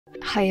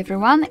Hi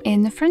everyone,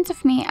 in front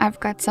of me I've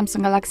got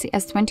Samsung Galaxy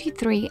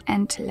S23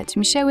 and let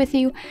me share with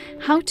you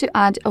how to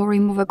add or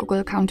remove a Google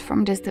account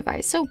from this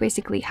device, so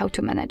basically how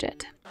to manage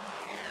it.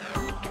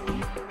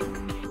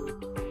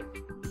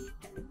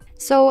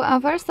 So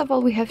first of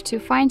all we have to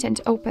find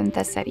and open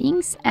the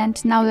settings,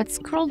 and now let's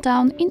scroll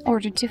down in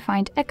order to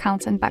find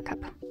accounts and backup.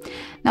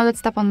 Now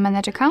let's tap on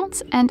manage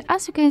accounts, and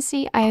as you can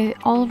see I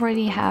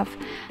already have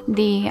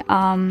the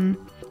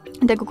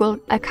Google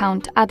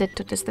account added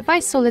to this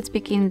device, so let's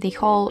begin the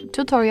whole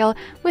tutorial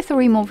with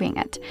removing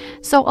it.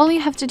 So all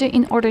you have to do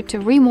in order to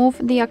remove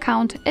the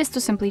account is to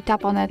simply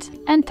tap on it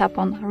and tap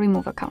on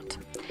remove account.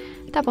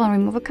 Tap on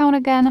remove account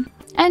again,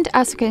 and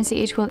as you can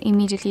see it will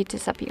immediately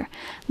disappear.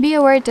 Be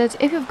aware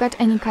that if you've got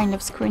any kind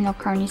of screen lock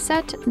currently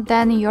set,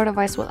 then your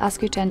device will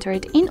ask you to enter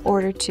it in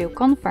order to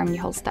confirm the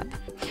whole step.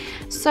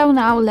 So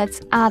now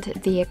let's add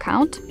the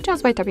account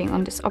just by tapping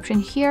on this option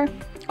here.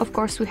 Of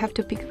course we have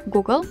to pick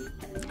Google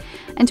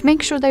and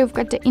make sure that you've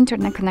got the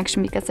internet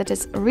connection because it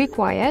is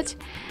required.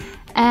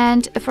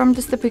 And from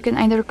this step you can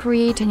either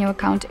create a new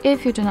account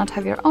if you do not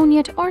have your own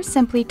yet, or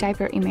simply type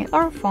your email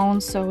or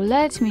phone. So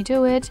let me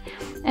do it.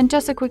 And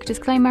just a quick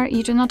disclaimer,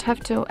 you do not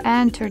have to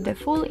enter the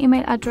full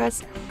email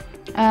address,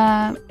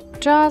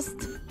 just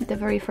the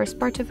very first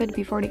part of it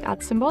before the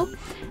 @ symbol,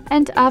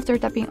 and after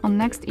tapping on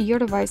next your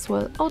device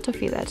will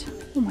autofill it.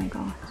 Oh my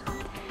god.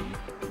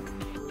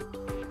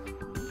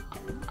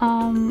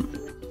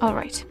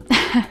 Alright,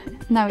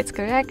 now it's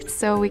correct,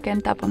 so we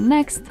can tap on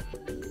next.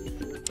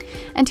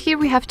 And here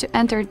we have to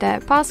enter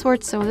the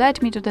password, so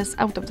let me do this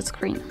out of the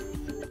screen.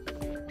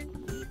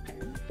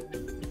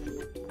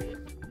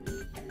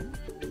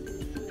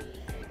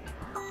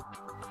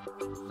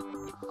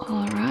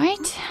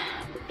 Alright,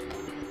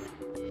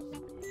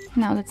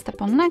 now let's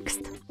tap on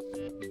next.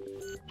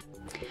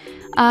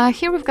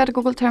 Here we've got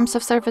Google Terms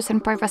of Service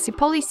and Privacy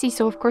Policy,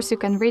 so of course you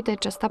can read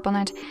it, just tap on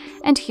it,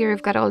 and here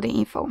we've got all the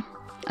info.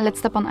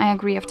 Let's tap on I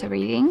agree after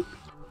reading.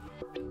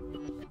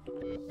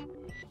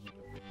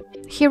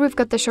 Here we've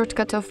got the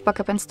shortcut of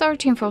backup and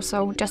storage info,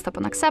 so just tap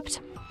on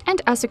accept.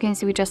 And as you can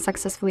see, we just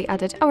successfully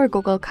added our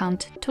Google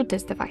account to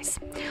this device.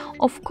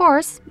 Of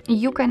course,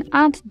 you can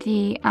add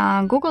the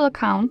Google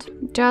account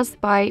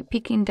just by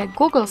picking the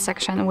Google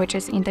section, which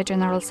is in the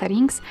general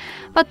settings.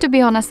 But to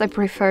be honest, I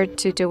prefer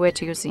to do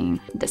it using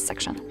this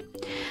section.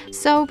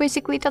 So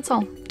basically that's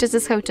all. This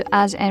is how to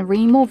add and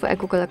remove a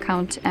Google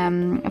account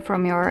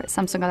from your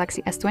Samsung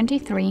Galaxy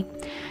S23.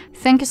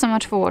 Thank you so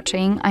much for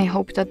watching. I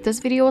hope that this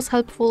video was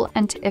helpful,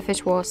 and if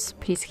it was,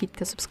 please hit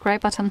the subscribe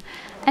button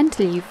and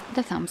leave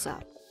the thumbs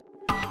up.